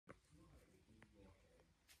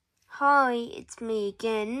Hi, it's me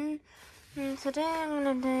again. And today I'm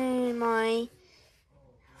going to do my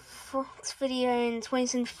Fox Video and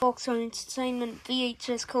 20th Fox Entertainment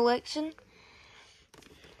VHS collection.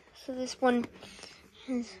 So this one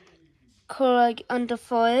is called Under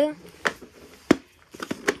Fire.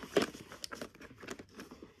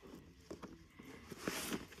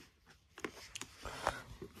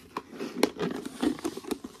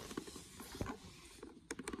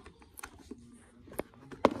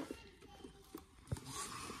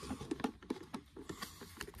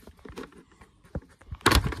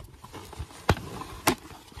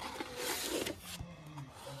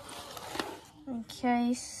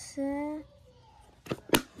 Okay, so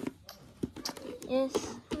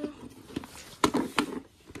yes.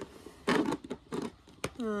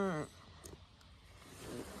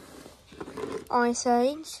 Ice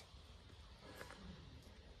Age.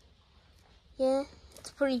 Yeah,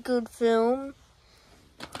 it's a pretty good film.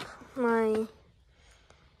 My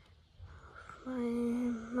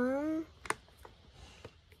mum.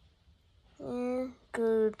 Yeah,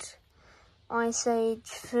 good Ice Age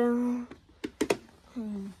film.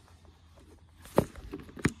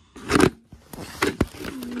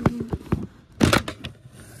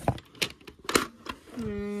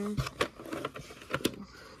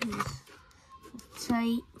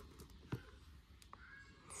 Tape.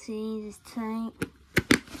 See this tape.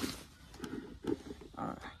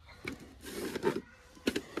 Alright.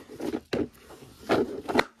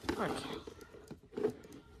 Okay.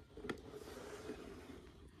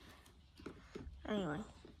 Anyway.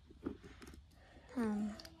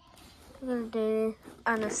 We're gonna do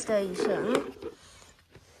Anastasia.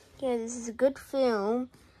 Yeah, this is a good film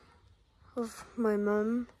of my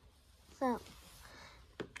mum. So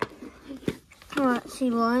what she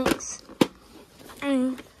likes.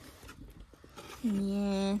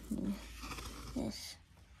 Yeah, this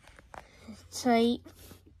tape.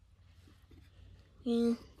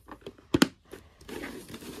 Yeah.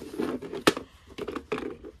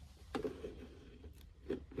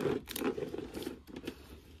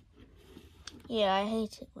 Yeah, I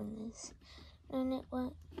hate it when this and it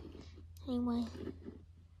won't. Anyway,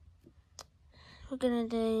 we're gonna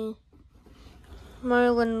do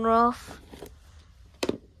Merlin Roth.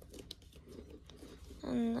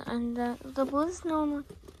 And that was normal.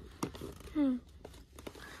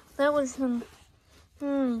 That was of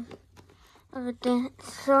a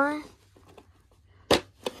dance. Sorry.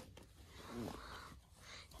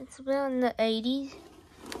 It's about in the 80s.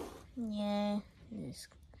 Yeah. This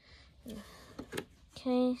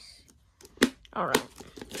case. Alright.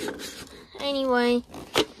 Anyway.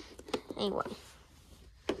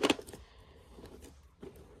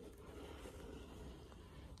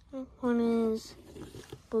 That one is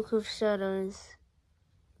Book of Shadows.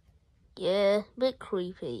 Yeah, a bit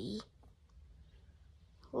creepy.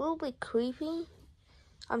 A little bit creepy.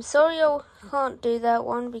 I'm sorry I can't do that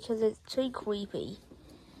one because it's too creepy.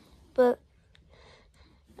 But,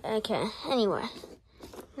 okay, anyway.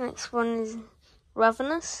 Next one is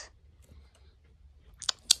Ravenous.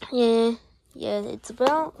 Yeah, it's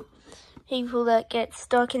about people that get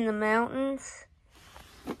stuck in the mountains.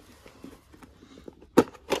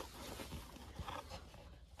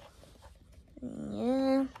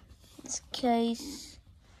 Yeah, this case.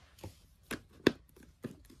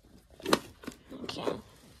 Okay.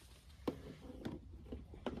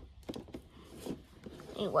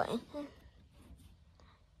 Anyway.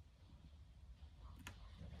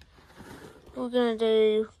 We're gonna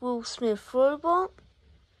do Will Smith Robot.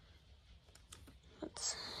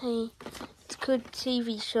 It's a good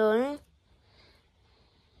TV show.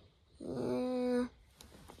 Yeah,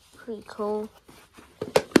 pretty cool.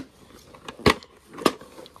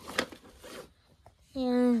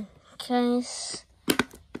 Yeah, case.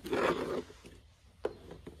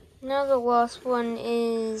 Now the last one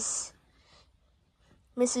is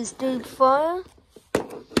Mrs. Doubtfire.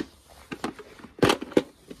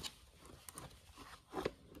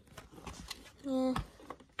 Yeah,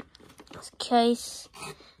 this case.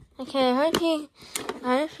 Okay, I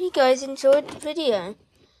hope you guys enjoyed the video.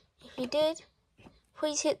 If you did,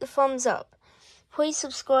 please hit the thumbs up. Please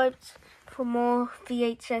subscribe for more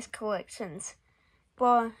VHS collections.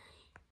 Bye.